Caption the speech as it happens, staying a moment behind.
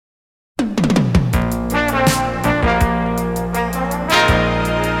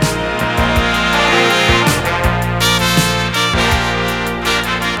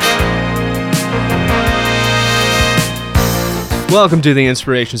Welcome to the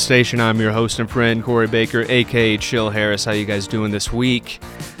Inspiration Station. I'm your host and friend, Corey Baker, aka Chill Harris. How you guys doing this week?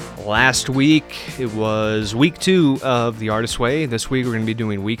 Last week, it was week 2 of The Artist's Way. This week, we're going to be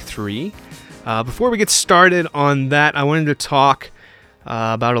doing week 3. Before we get started on that, I wanted to talk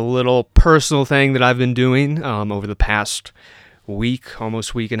about a little personal thing that I've been doing over the past week,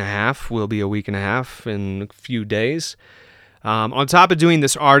 almost week and a half. Will be a week and a half in a few days. On top of doing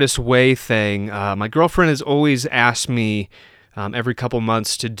this Artist's Way thing, my girlfriend has always asked me every couple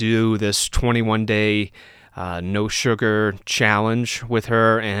months to do this 21-day no sugar challenge with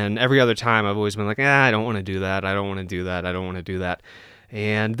her, and every other time I've always been like, I don't want to do that, I don't want to do that, I don't want to do that.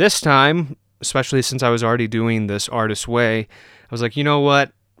 And this time, especially since I was already doing this Artist's Way, I was like, you know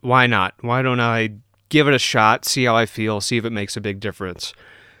what, why not? Why don't I give it a shot, see how I feel, see if it makes a big difference?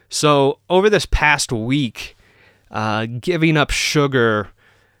 So over this past week, giving up sugar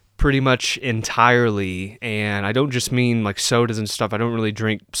pretty much entirely, and I don't just mean like sodas and stuff. I don't really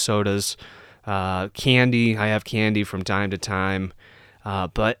drink sodas. Candy, I have candy from time to time.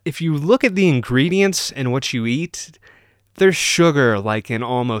 But if you look at the ingredients and what you eat, there's sugar like in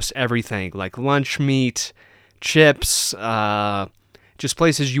almost everything, like lunch meat, chips, just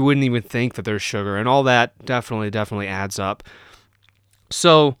places you wouldn't even think that there's sugar, and all that definitely adds up.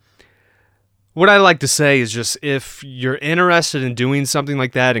 So what I like to say is just if you're interested in doing something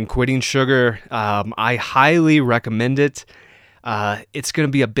like that and quitting sugar, I highly recommend it. It's going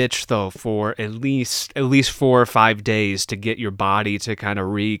to be a bitch, though, for at least 4 or 5 days to get your body to kind of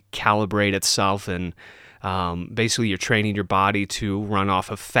recalibrate itself. And basically you're training your body to run off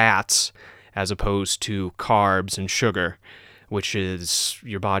of fats as opposed to carbs and sugar, which is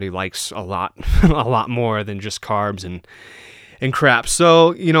your body likes a lot more than just carbs and crap.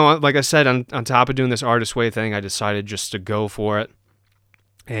 So, you know, like I said, on top of doing this Artist's Way thing, I decided just to go for it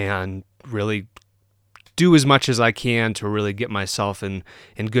and really do as much as I can to really get myself in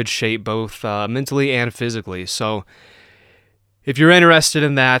good shape, both mentally and physically. So if you're interested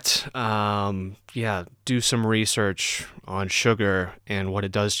in that, do some research on sugar and what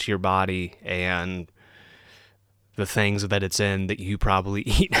it does to your body and the things that it's in that you probably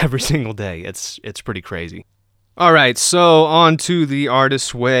eat every single day. It's pretty crazy. All right, so on to the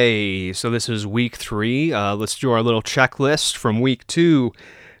Artist's Way. So this is week 3. Let's do our little checklist from week 2.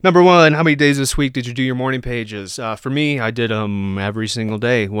 Number 1, how many days this week did you do your morning pages? For me, I did them every single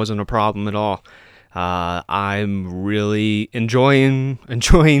day. It wasn't a problem at all. I'm really enjoying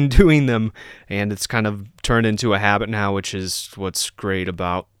doing them, and it's kind of turned into a habit now, which is what's great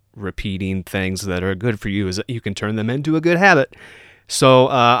about repeating things that are good for you, is that you can turn them into a good habit. So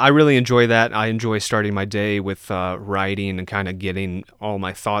I really enjoy that. I enjoy starting my day with writing and kind of getting all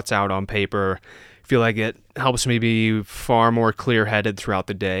my thoughts out on paper. I feel like it helps me be far more clear-headed throughout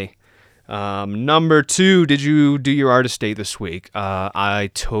the day. Number 2, did you do your artist date this week? I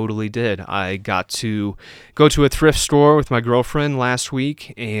totally did. I got to go to a thrift store with my girlfriend last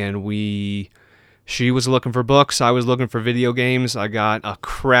week, and she was looking for books. I was looking for video games. I got not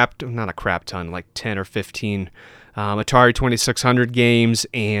a crap ton, like 10 or 15 Atari 2600 games,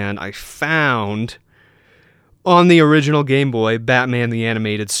 and I found on the original Game Boy Batman the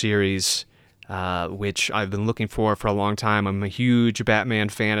Animated Series, which I've been looking for a long time. I'm a huge Batman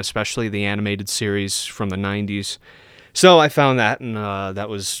fan, especially the animated series from the 90s. So I found that, and that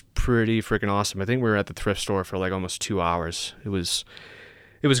was pretty freaking awesome. I think we were at the thrift store for like almost 2 hours. It was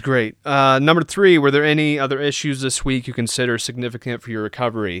great. Number 3, were there any other issues this week you consider significant for your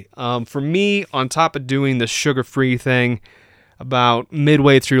recovery? For me, on top of doing the sugar-free thing, about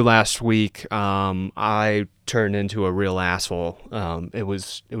midway through last week, I turned into a real asshole. It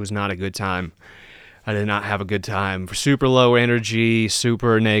was not a good time. I did not have a good time. Super low energy,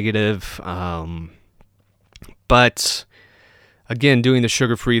 super negative. But again, doing the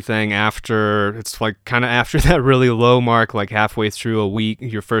sugar-free thing after that really low mark, like halfway through a week,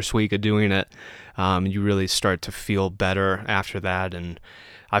 your first week of doing it, you really start to feel better after that. And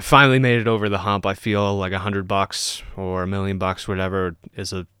I finally made it over the hump. I feel like $100 or $1 million, whatever,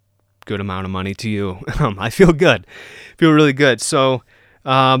 is a good amount of money to you. I feel good. Feel really good. So,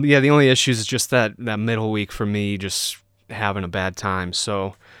 the only issue is just that middle week for me, just having a bad time.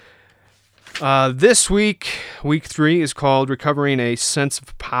 So, this week, week 3, is called Recovering a Sense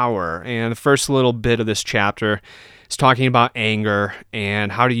of Power. And the first little bit of this chapter is talking about anger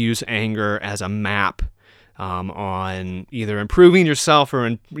and how to use anger as a map on either improving yourself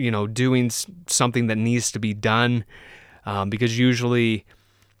or doing something that needs to be done. Because usually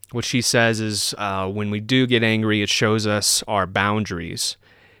what she says is when we do get angry, it shows us our boundaries.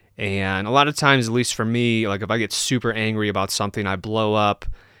 And a lot of times, at least for me, like if I get super angry about something, I blow up,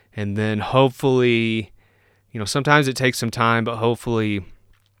 and then hopefully sometimes it takes some time, but hopefully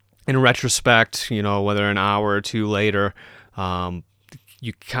in retrospect, whether an hour or two later, I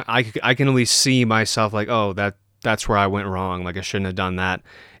can at least see myself like, oh, that's where I went wrong. Like I shouldn't have done that.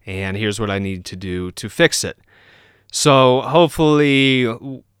 And here's what I need to do to fix it. So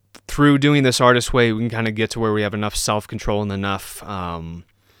hopefully through doing this artist way, we can kind of get to where we have enough self-control and enough kind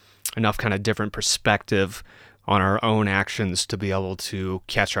of different perspective on our own actions to be able to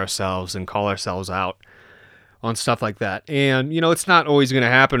catch ourselves and call ourselves out on stuff like that. And, it's not always going to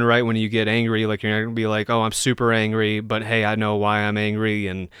happen right when you get angry. Like, you're not going to be like, oh, I'm super angry, but hey, I know why I'm angry,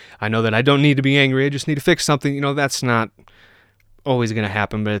 and I know that I don't need to be angry. I just need to fix something. That's not always going to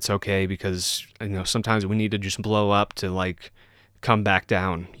happen, but it's okay because, sometimes we need to just blow up to, like, come back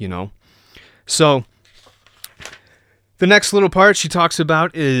down, So, the next little part she talks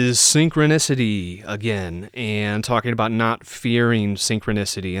about is synchronicity again, and talking about not fearing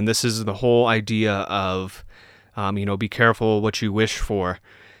synchronicity. And this is the whole idea of, be careful what you wish for.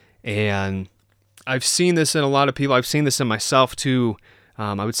 And I've seen this in a lot of people. I've seen this in myself too.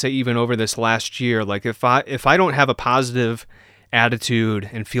 I would say even over this last year, like if I don't have a positive attitude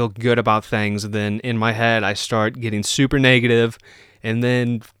and feel good about things, then in my head I start getting super negative, and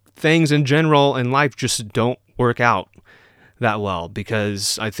then things in general in life just don't work out that well,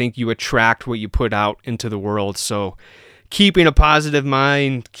 because I think you attract what you put out into the world. So keeping a positive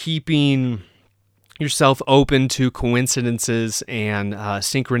mind, keeping yourself open to coincidences and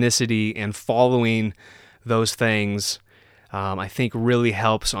synchronicity, and following those things, I think really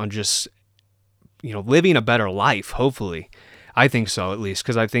helps on just, living a better life, hopefully. I think so, at least,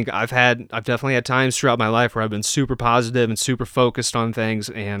 because I think I've definitely had times throughout my life where I've been super positive and super focused on things,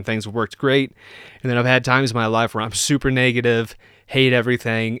 and things have worked great. And then I've had times in my life where I'm super negative, hate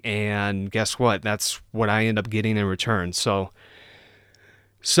everything, and guess what? That's what I end up getting in return. So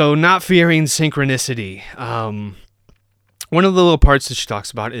not fearing synchronicity. One of the little parts that she talks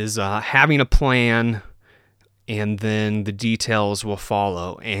about is having a plan, and then the details will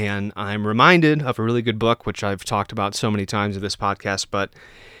follow. And I'm reminded of a really good book, which I've talked about so many times in this podcast, but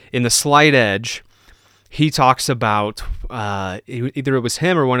in The Slight Edge, he talks about either it was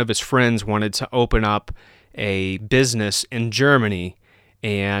him or one of his friends wanted to open up a business in Germany,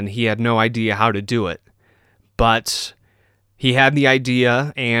 and he had no idea how to do it. But he had the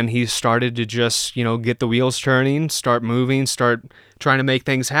idea, and he started to just, get the wheels turning, start moving, start trying to make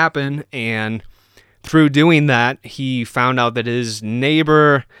things happen. And through doing that, he found out that his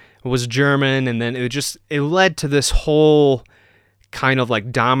neighbor was German, and then it led to this whole kind of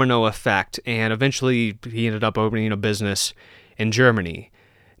like domino effect, and eventually he ended up opening a business in Germany.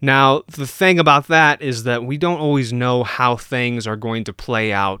 Now, the thing about that is that we don't always know how things are going to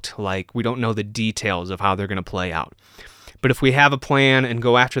play out. Like, we don't know the details of how they're going to play out. But if we have a plan and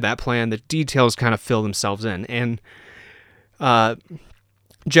go after that plan, the details kind of fill themselves in. And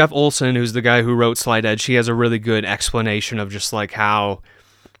Jeff Olson, who's the guy who wrote Slight Edge, he has a really good explanation of just like how,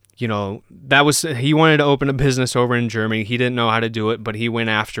 he wanted to open a business over in Germany. He didn't know how to do it, but he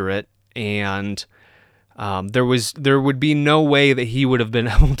went after it. And there would be no way that he would have been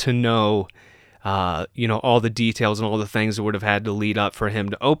able to know, all the details and all the things that would have had to lead up for him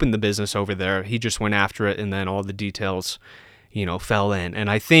to open the business over there. He just went after it, and then all the details, fell in. And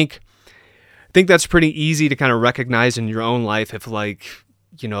I think that's pretty easy to kind of recognize in your own life if, like,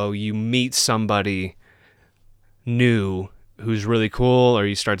 you meet somebody new who's really cool, or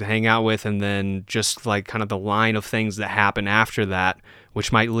you start to hang out with, and then just like kind of the line of things that happen after that,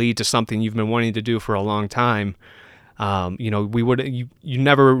 which might lead to something you've been wanting to do for a long time. You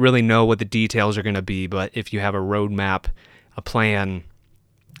never really know what the details are going to be, but if you have a roadmap, a plan,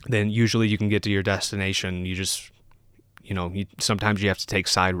 then usually you can get to your destination. You just, sometimes you have to take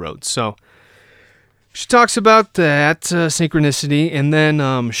side roads. So she talks about that, synchronicity, and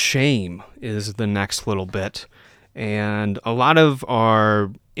then shame is the next little bit. And a lot of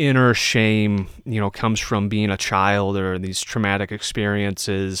our inner shame, comes from being a child or these traumatic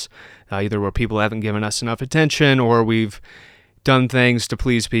experiences, either where people haven't given us enough attention, or we've done things to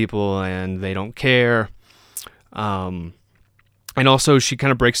please people and they don't care. And also she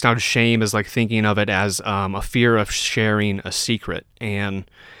kind of breaks down shame as like thinking of it as a fear of sharing a secret. And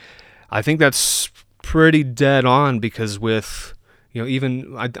I think that's pretty dead on, because with,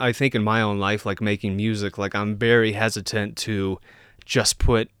 even I think in my own life, like making music, like I'm very hesitant to just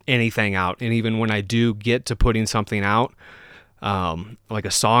put anything out. And even when I do get to putting something out, like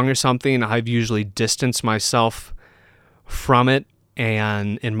a song or something, I've usually distanced myself from it.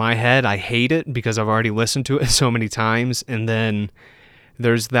 And in my head, I hate it because I've already listened to it so many times. And then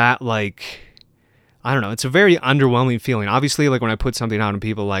there's that like I don't know, it's a very underwhelming feeling. Obviously, like when I put something out and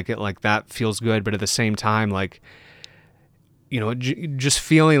people like it, like that feels good, but at the same time, like, just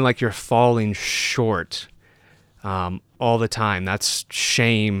feeling like you're falling short all the time. That's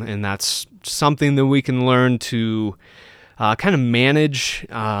shame, and that's something that we can learn to kind of manage.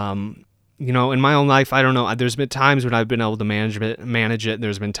 In my own life, I don't know. There's been times when I've been able to manage it.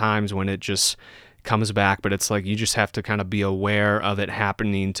 There's been times when it just comes back, but it's like you just have to kind of be aware of it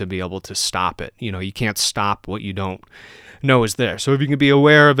happening to be able to stop it. You can't stop what you don't know is there. So if you can be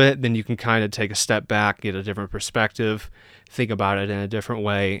aware of it, then you can kind of take a step back, get a different perspective, think about it in a different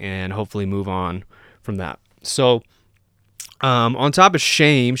way, and hopefully move on from that. So on top of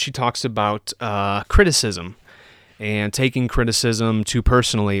shame, she talks about criticism and taking criticism too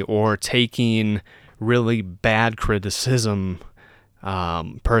personally, or taking really bad criticism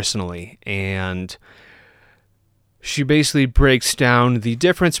personally. And she basically breaks down the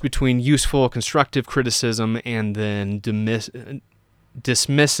difference between useful, constructive criticism and then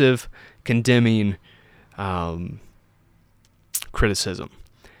dismissive, condemning criticism.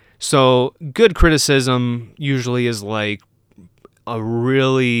 So good criticism usually is like a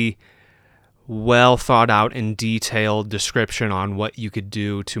really well thought out and detailed description on what you could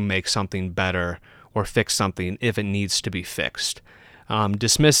do to make something better or fix something if it needs to be fixed.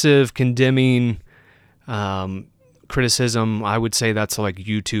 Dismissive, condemning criticism, I would say that's like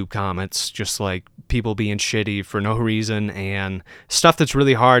YouTube comments, just like people being shitty for no reason, and stuff that's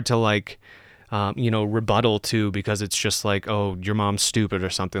really hard to like, rebuttal to, because it's just like, oh, your mom's stupid or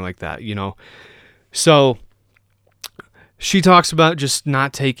something like that, So she talks about just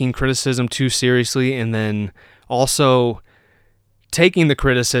not taking criticism too seriously, and then also taking the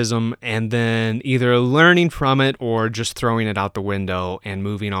criticism and then either learning from it or just throwing it out the window and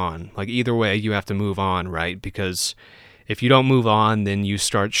moving on. Like either way, you have to move on, right? Because if you don't move on, then you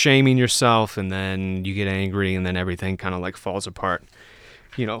start shaming yourself, and then you get angry, and then everything kind of like falls apart,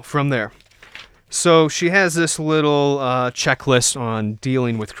 from there. So she has this little checklist on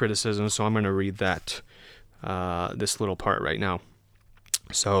dealing with criticism, so I'm going to read that, this little part right now.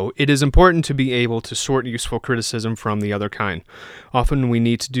 So, it is important to be able to sort useful criticism from the other kind. Often we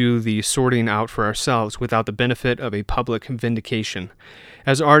need to do the sorting out for ourselves without the benefit of a public vindication.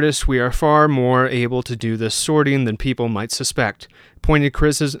 As artists, we are far more able to do this sorting than people might suspect. Pointed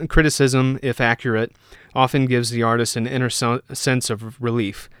criticism, if accurate, often gives the artist an inner sense of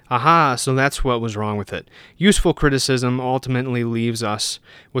relief. Aha, so that's what was wrong with it. Useful criticism ultimately leaves us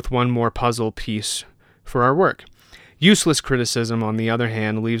with one more puzzle piece for our work. Useless criticism, on the other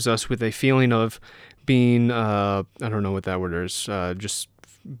hand, leaves us with a feeling of being, I don't know what that word is, just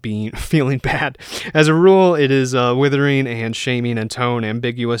feeling bad. As a rule, it is withering and shaming in tone,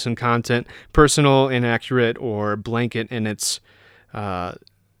 ambiguous in content, personal, inaccurate, or blanket in its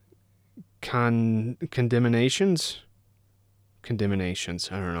condemnations. Condemnations.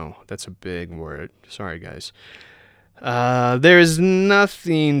 I don't know. That's a big word. Sorry, guys. There is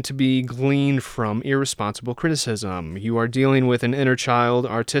nothing to be gleaned from irresponsible criticism. You are dealing with an inner child.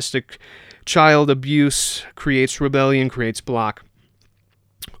 Artistic child abuse creates rebellion, creates block.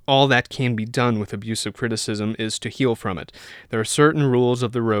 All that can be done with abusive criticism is to heal from it. There are certain rules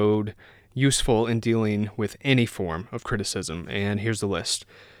of the road useful in dealing with any form of criticism, and here's the list.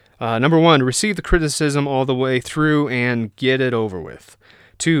 Number 1, receive the criticism all the way through and get it over with.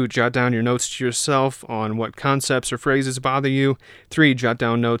 2, jot down your notes to yourself on what concepts or phrases bother you. 3, jot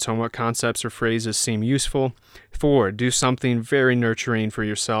down notes on what concepts or phrases seem useful. 4, do something very nurturing for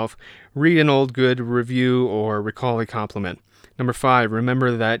yourself. Read an old good review or recall a compliment. Number 5,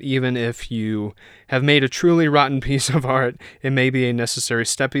 remember that even if you have made a truly rotten piece of art, it may be a necessary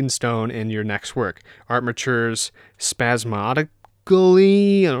stepping stone in your next work. Art matures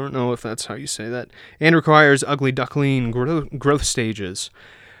spasmodically, I don't know if that's how you say that, and requires ugly duckling growth stages.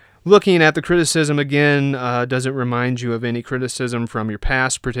 Looking at the criticism again, does it remind you of any criticism from your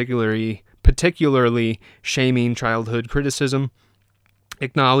past, particularly shaming childhood criticism?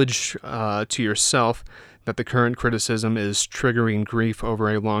 Acknowledge to yourself that the current criticism is triggering grief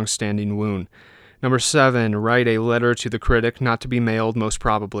over a long-standing wound. Number 7, write a letter to the critic, not to be mailed, most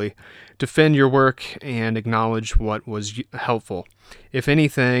probably. Defend your work and acknowledge what was helpful, if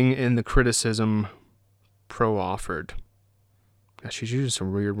anything, in the criticism pro-offered. She's using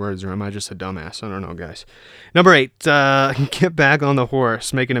some weird words, or am I just a dumbass? I don't know, guys. Number 8, get back on the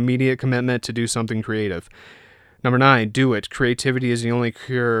horse. Make an immediate commitment to do something creative. Number 9, do it. Creativity is the only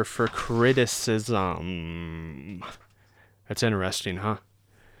cure for criticism. That's interesting, huh?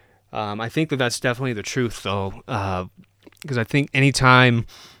 I think that's definitely the truth, though, because I think anytime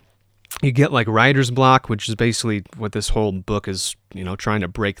You get like writer's block, which is basically what this whole book is, trying to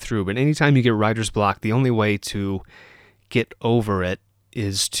break through. But anytime you get writer's block, the only way to get over it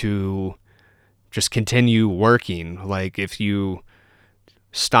is to just continue working. Like if you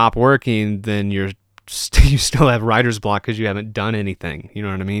stop working, then you still have writer's block because you haven't done anything. You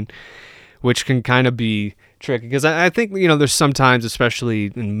know what I mean? Which can kind of be tricky because I think, there's sometimes,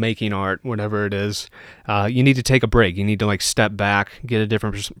 especially in making art, whatever it is, you need to take a break. You need to like step back, get a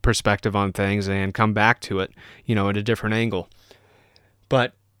different perspective on things and come back to it, at a different angle.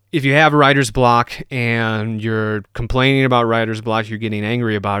 But if you have writer's block and you're complaining about writer's block, you're getting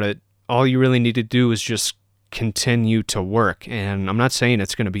angry about it, all you really need to do is just continue to work. And I'm not saying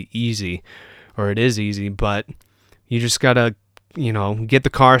it's going to be easy or it is easy, but you just got to, get the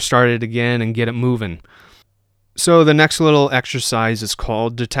car started again and get it moving. So the next little exercise is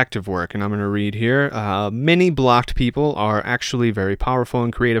called detective work, and I'm going to read here. Many blocked people are actually very powerful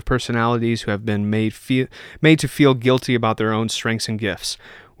and creative personalities who have been made to feel guilty about their own strengths and gifts.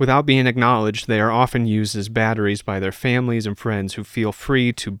 Without being acknowledged, they are often used as batteries by their families and friends who feel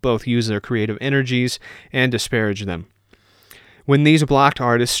free to both use their creative energies and disparage them. When these blocked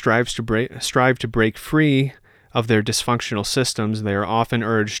artists strive to break free of their dysfunctional systems, they are often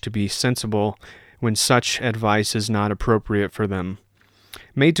urged to be sensible when such advice is not appropriate for them.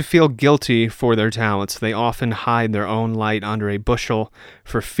 Made to feel guilty for their talents, they often hide their own light under a bushel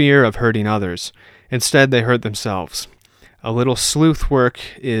for fear of hurting others. Instead, they hurt themselves. A little sleuth work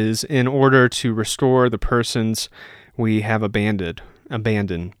is in order to restore the persons we have abandoned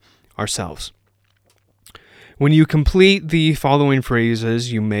ourselves. When you complete the following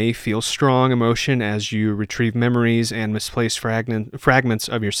phrases, you may feel strong emotion as you retrieve memories and misplaced fragments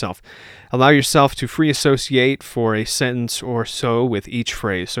of yourself. Allow yourself to free associate for a sentence or so with each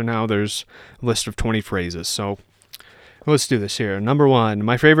phrase. So now there's a list of 20 phrases. So let's do this here. Number 1,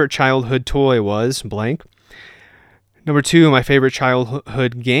 my favorite childhood toy was blank. Number 2, my favorite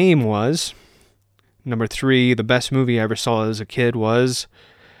childhood game was. Number 3, the best movie I ever saw as a kid was.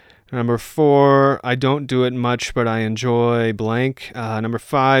 Number 4, I don't do it much, but I enjoy blank. Number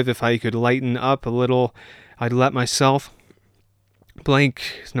 5, if I could lighten up a little, I'd let myself. Blank.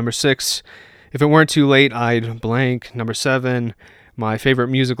 Number 6, if it weren't too late, I'd blank. Number 7, my favorite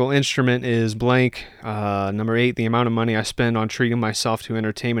musical instrument is blank. Number 8, the amount of money I spend on treating myself to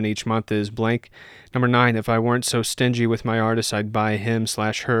entertainment each month is blank. Number 9, if I weren't so stingy with my artist, I'd buy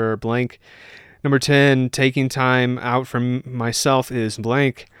him/her blank. Number 10, taking time out from myself is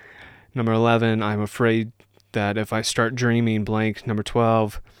blank. Number 11, I'm afraid that if I start dreaming blank. Number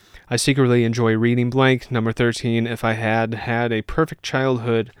 12, I secretly enjoy reading blank. Number 13, if I had a perfect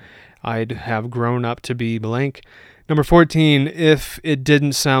childhood, I'd have grown up to be blank. Number 14, if it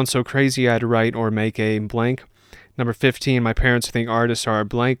didn't sound so crazy, I'd write or make a blank. Number 15, my parents think artists are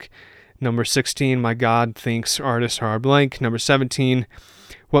blank. Number 16, my God thinks artists are blank. Number 17,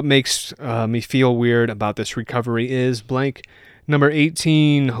 what makes me feel weird about this recovery is blank. Number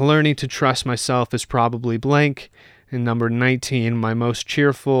 18, learning to trust myself is probably blank. And number 19, my most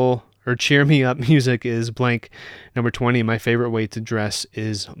cheerful or cheer me up music is blank. Number 20, my favorite way to dress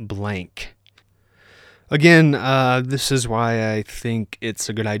is blank. Again, this is why I think it's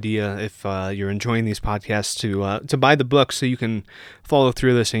a good idea if you're enjoying these podcasts to buy the book so you can follow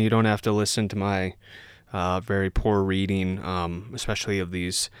through this and you don't have to listen to my very poor reading, especially of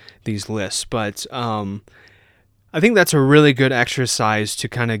these lists. But I think that's a really good exercise to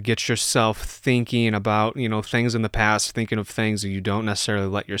kind of get yourself thinking about, things in the past, thinking of things that you don't necessarily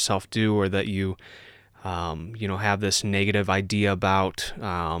let yourself do or that you, have this negative idea about,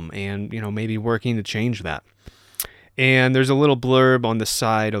 and, maybe working to change that. And there's a little blurb on the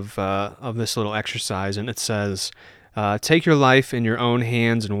side of this little exercise, and it says, take your life in your own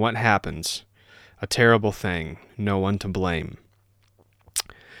hands and what happens? A terrible thing, no one to blame.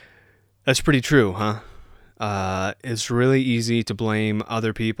 That's pretty true, huh? It's really easy to blame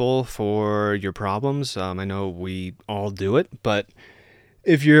other people for your problems. I know we all do it, but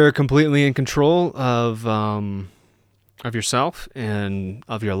if you're completely in control of yourself and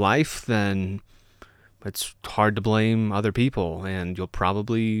of your life, then it's hard to blame other people, and you'll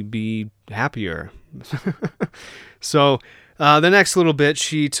probably be happier. So, the next little bit,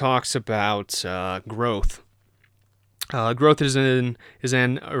 she talks about growth. Growth is an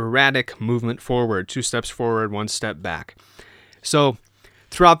erratic movement forward, 2 steps forward, 1 step back. So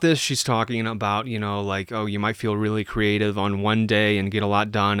throughout this, she's talking about, you might feel really creative on one day and get a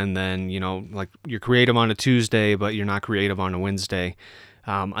lot done, and then, you're creative on a Tuesday, but you're not creative on a Wednesday.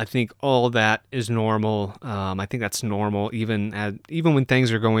 I think all that is normal. I think that's normal even when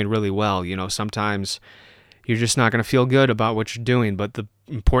things are going really well. Sometimes you're just not going to feel good about what you're doing. But the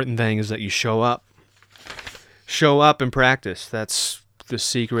important thing is that you show up. Show up and practice. That's the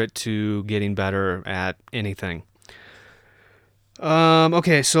secret to getting better at anything.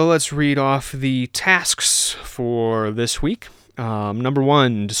 Okay, so let's read off the tasks for this week. Number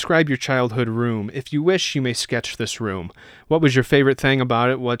 1, describe your childhood room. If you wish, you may sketch this room. What was your favorite thing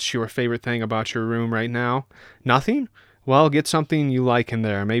about it? What's your favorite thing about your room right now? Nothing? Well, get something you like in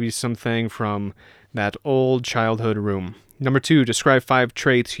there. Maybe something from that old childhood room. Number 2, describe 5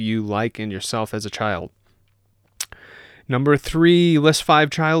 traits you like in yourself as a child. Number 3, list 5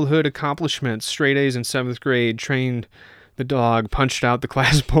 childhood accomplishments. Straight A's in 7th grade, trained the dog, punched out the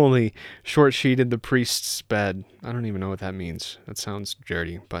class bully, short-sheeted the priest's bed. I don't even know what that means. That sounds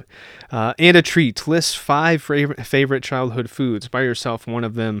dirty. But and a treat. List 5 favorite childhood foods. Buy yourself one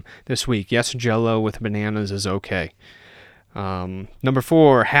of them this week. Yes, Jell-O with bananas is okay. Number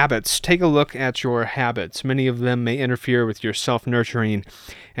 4, habits. Take a look at your habits. Many of them may interfere with your self-nurturing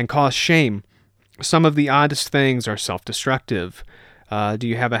and cause shame. Some of the oddest things are self-destructive. Do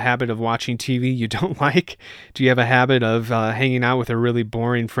you have a habit of watching TV you don't like? Do you have a habit of hanging out with a really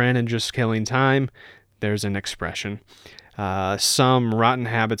boring friend and just killing time? There's an expression. Some rotten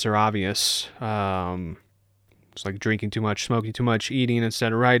habits are obvious. It's like drinking too much, smoking too much, eating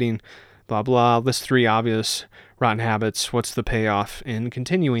instead of writing, blah, blah. List 3 obvious rotten habits. What's the payoff in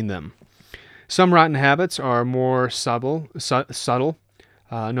continuing them? Some rotten habits are more subtle.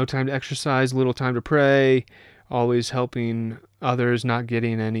 No time to exercise, little time to pray, always helping others, not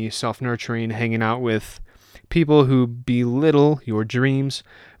getting any self-nurturing, hanging out with people who belittle your dreams.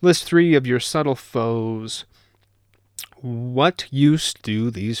 List 3 of your subtle foes. What use do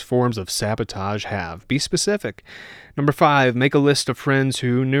these forms of sabotage have? Be specific. Number 5, make a list of friends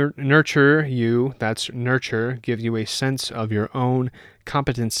who nurture you. That's nurture, give you a sense of your own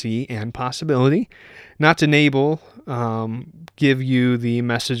competency and possibility. Not to enable, give you the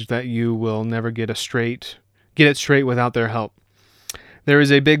message that you will never get it straight without their help. There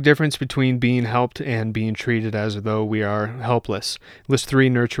is a big difference between being helped and being treated as though we are helpless. List 3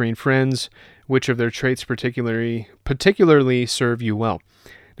 nurturing friends. Which of their traits particularly serve you well?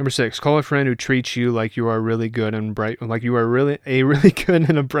 Number 6, call a friend who treats you like you are really good and bright, like you are really good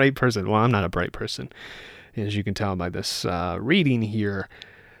and a bright person. Well, I'm not a bright person, as you can tell by this reading here.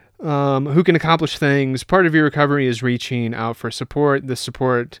 Who can accomplish things. Part of your recovery is reaching out for support. This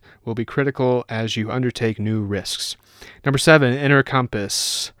support will be critical as you undertake new risks. Number 7, inner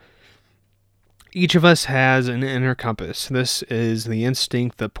compass. Each of us has an inner compass. This is the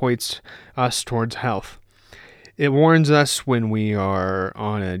instinct that points us towards health. It warns us when we are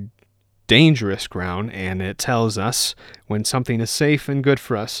on a dangerous ground, and it tells us when something is safe and good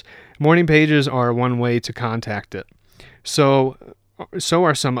for us. Morning pages are one way to contact it. So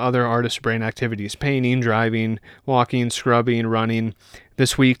are some other artist brain activities: painting, driving, walking, scrubbing, running.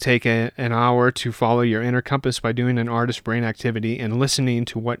 This week, take an hour to follow your inner compass by doing an artist brain activity and listening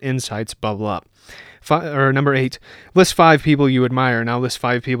to what insights bubble up. Number 8, list 5 people you admire. Now list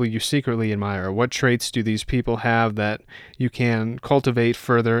 5 people you secretly admire. What traits do these people have that you can cultivate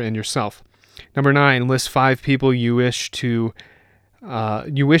further in yourself? Number 9, list 5 people you wish you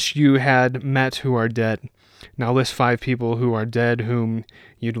had met who are dead. Now list 5 people who are dead whom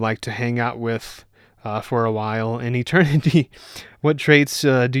you'd like to hang out with for a while in eternity. What traits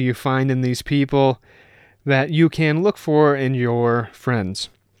do you find in these people that you can look for in your friends?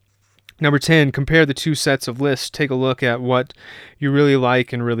 Number 10, compare the 2 sets of lists. Take a look at what you really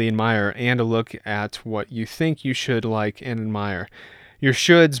like and really admire, and a look at what you think you should like and admire. Your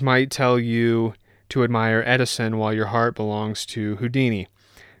shoulds might tell you to admire Edison while your heart belongs to Houdini.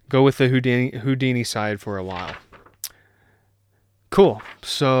 Go with the Houdini side for a while. Cool.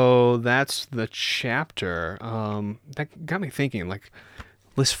 So that's the chapter. That got me thinking, like,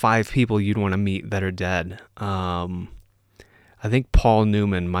 list 5 people you'd want to meet that are dead. I think Paul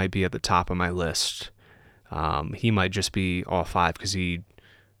Newman might be at the top of my list. He might just be all 5 because he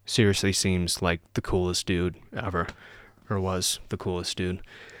seriously seems like the coolest dude ever, or was the coolest dude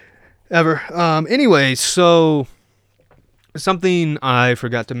ever. Anyway, so something I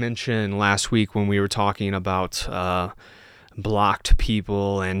forgot to mention last week when we were talking about blocked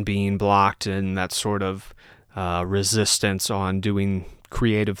people and being blocked and that sort of resistance on doing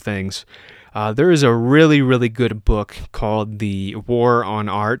creative things. There is a really, really good book called The War on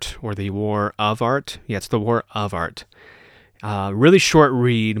Art, or The War of Art. Yeah, it's The War of Art. Really short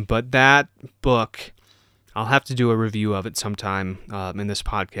read, but that book, I'll have to do a review of it sometime in this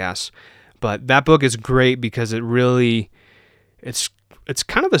podcast. But that book is great because it's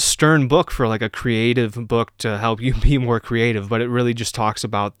kind of a stern book for like a creative book to help you be more creative, but it really just talks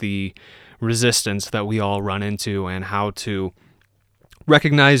about the resistance that we all run into, and how to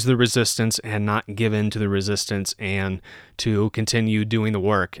recognize the resistance and not give in to the resistance, and to continue doing the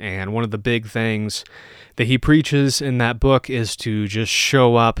work. And one of the big things that he preaches in that book is to just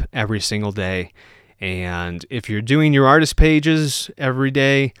show up every single day. And if you're doing your artist pages every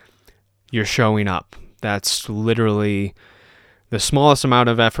day, you're showing up. That's literally the smallest amount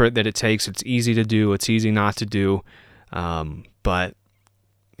of effort that it takes. It's easy to do. It's easy not to do. But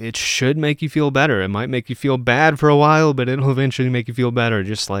it should make you feel better. It might make you feel bad for a while, but it'll eventually make you feel better,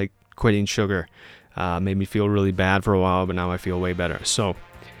 just like quitting sugar. Made me feel really bad for a while, but now I feel way better. So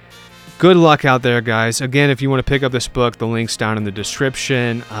good luck out there, guys. Again, if you want to pick up this book, the link's down in the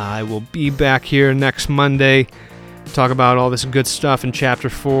description. I will be back here next Monday, talk about all this good stuff in Chapter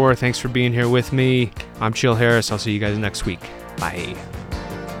 4. Thanks for being here with me. I'm Chill Harris. I'll see you guys next week. Bye.